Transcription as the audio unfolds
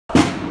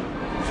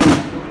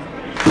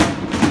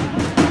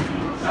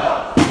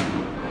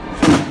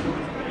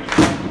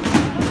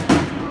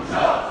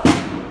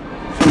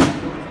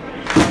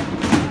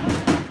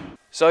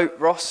So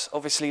Ross,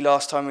 obviously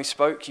last time we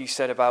spoke you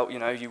said about,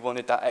 you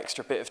wanted that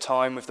extra bit of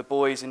time with the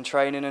boys in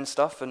training and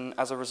stuff, and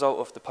as a result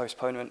of the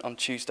postponement on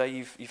Tuesday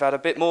you've had a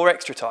bit more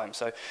extra time.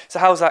 So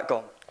how's that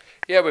gone?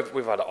 Yeah,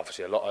 we've had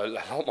obviously a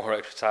lot more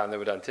extra time than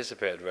we'd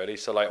anticipated really.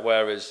 So like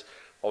whereas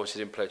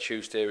obviously didn't play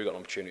Tuesday, we got an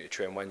opportunity to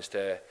train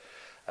Wednesday,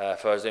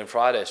 Thursday and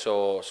Friday.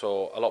 So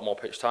a lot more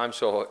pitch time.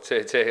 So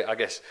I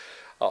guess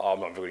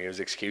I'm not going to use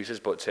excuses,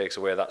 but it takes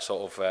away that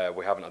sort of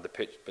we haven't had the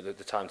pitch, but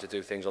the time to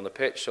do things on the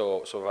pitch.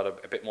 So we've had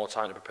a bit more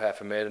time to prepare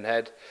for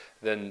Maidenhead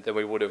than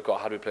we would have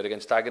got had we played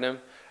against Dagenham.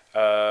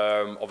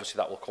 Obviously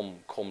that will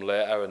come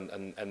later,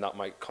 and that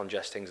might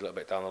congest things a little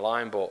bit down the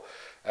line. But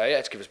yeah,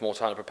 it's give us more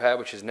time to prepare,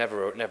 which is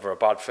never a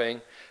bad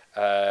thing,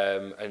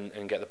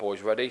 and get the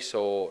boys ready.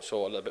 So a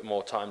little bit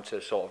more time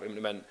to sort of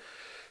implement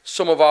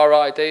some of our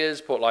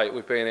ideas. But like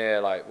we've been here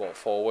like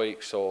 4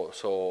 weeks, so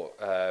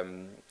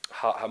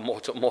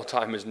more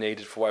time is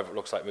needed for whatever it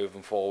looks like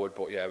moving forward.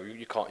 But yeah,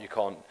 you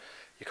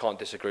can't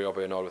disagree or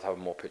be annoyed with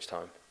having more pitch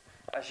time.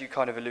 As you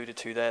kind of alluded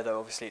to there, though,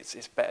 obviously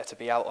it's better to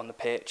be out on the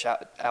pitch,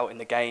 out in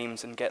the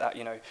games, and get that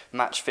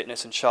match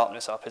fitness and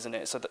sharpness up, isn't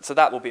it? So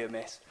that will be a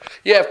miss.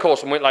 Yeah, of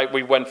course. And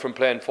we went from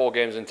playing 4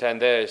 games in 10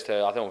 days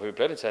to I think we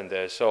played in 10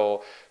 days.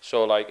 So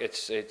like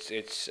it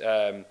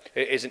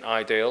isn't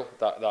ideal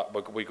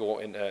that we go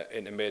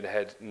into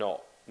Maidenhead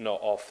not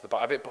off the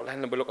back of it, but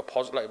then we look at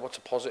positive. Like, what's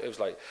the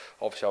positives? Like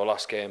obviously our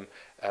last game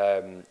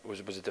was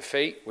a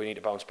defeat. We need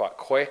to bounce back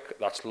quick.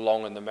 That's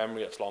long in the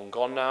memory. It's long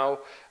gone now.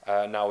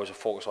 Now there's a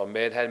focus on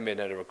Maidenhead.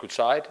 Maidenhead are a good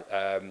side.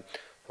 They're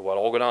well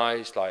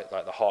organised, like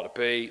the hard to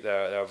beat.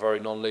 They're a very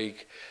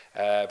non-league,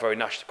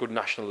 good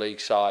National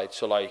League side.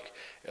 So like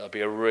it'll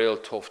be a real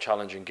tough,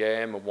 challenging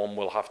game, and one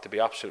we'll have to be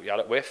absolutely at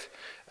it with,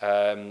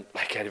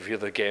 like every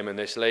other game in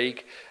this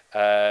league.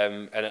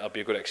 And it'll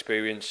be a good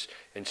experience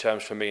in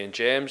terms for me and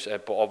James.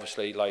 But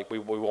obviously, like we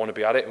want to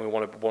be at it, and we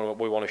want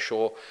to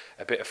show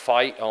a bit of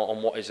fight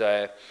on what is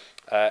an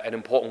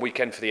important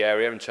weekend for the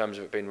area in terms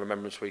of it being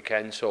Remembrance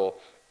Weekend. So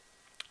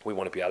we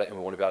want to be at it, and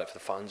we want to be at it for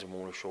the fans, and we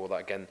want to show that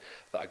again,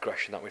 that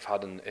aggression that we've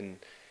had in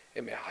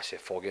I say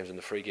 4 games in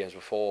the 3 games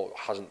before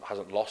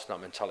hasn't lost, and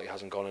that mentality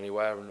hasn't gone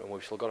anywhere, and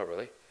we've still got it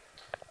really.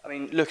 I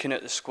mean, looking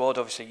at the squad,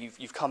 obviously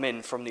you've come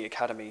in from the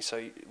academy,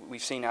 so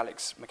we've seen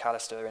Alex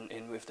McAllister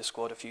in with the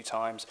squad a few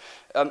times,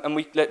 and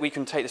we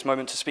can take this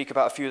moment to speak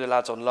about a few of the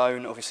lads on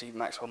loan. Obviously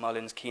Maxwell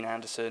Mullins, Keane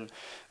Anderson,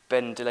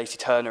 Ben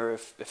DeLacy-Turner,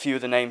 a few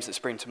of the names that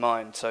spring to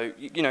mind. So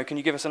can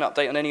you give us an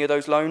update on any of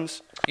those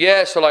loans?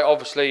 Yeah, so like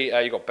obviously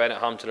you've got Ben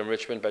at Hampton and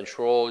Richmond, Ben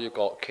Schroll. You've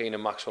got Keane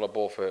and Maxwell are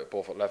both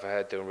at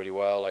Leatherhead doing really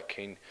well. Like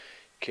Keane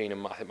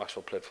and I think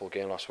Maxwell played full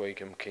game last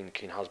week, and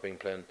Keane has been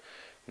playing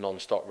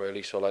non-stop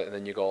really. So like, and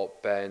then you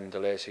got Ben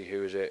DeLacy,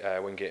 who is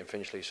at Wingate and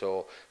Finchley,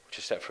 so which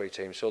is step 3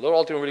 team. So they're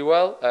all doing really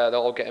well. They're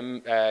all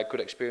getting good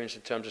experience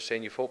in terms of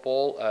senior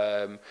football.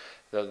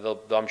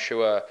 I'm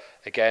sure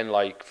again,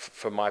 like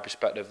from my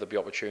perspective, there'll be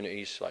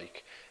opportunities.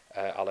 Like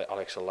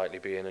Alex will likely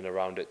be in and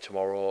around it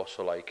tomorrow.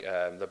 So like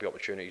there'll be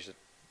opportunities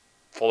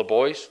for the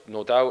boys,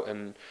 no doubt,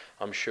 and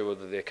I'm sure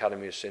that the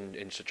academy is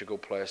in such a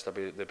good place.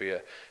 There'll be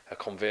a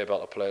conveyor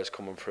belt of players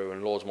coming through,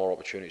 and loads more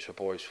opportunities for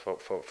boys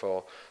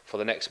for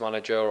the next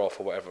manager or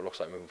for whatever it looks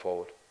like moving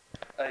forward.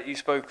 You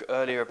spoke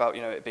earlier about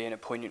it being a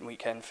poignant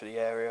weekend for the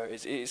area.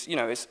 It's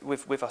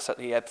with us at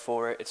the Ebb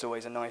for it. It's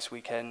always a nice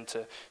weekend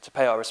to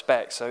pay our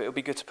respects. So it'll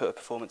be good to put a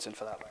performance in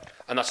for that.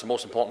 And that's the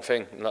most important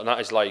thing. And that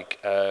is like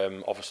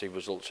obviously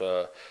results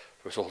are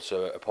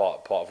a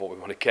part of what we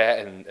want to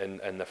get,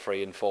 and the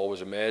 3 and 4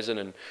 was amazing,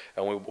 and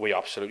we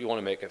absolutely want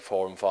to make it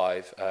 4 and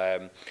 5,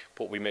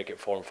 but we make it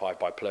 4 and 5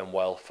 by playing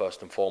well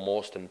first and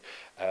foremost, and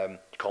you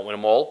can't win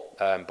them all,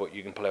 but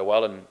you can play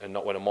well and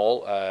not win them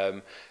all.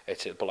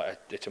 It's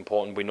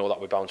important we know that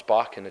we bounce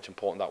back, and it's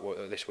important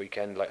that this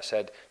weekend, like I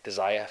said,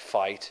 desire,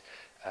 fight,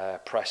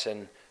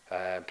 pressing,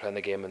 playing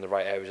the game in the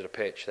right areas of the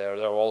pitch.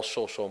 They're all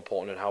so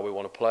important in how we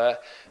want to play,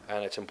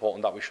 and it's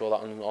important that we show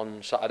that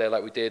on Saturday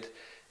like we did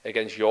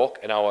against York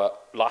in our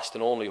last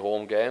and only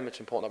home game.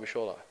 It's important that we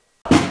show that.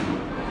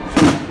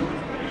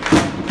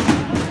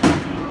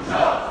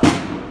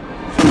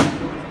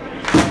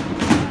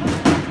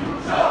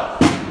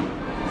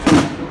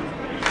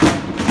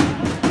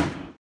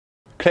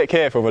 Click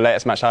here for all the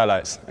latest match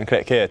highlights, and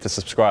click here to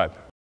subscribe.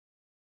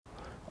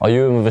 Are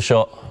you in with a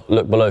shot?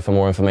 Look below for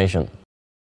more information.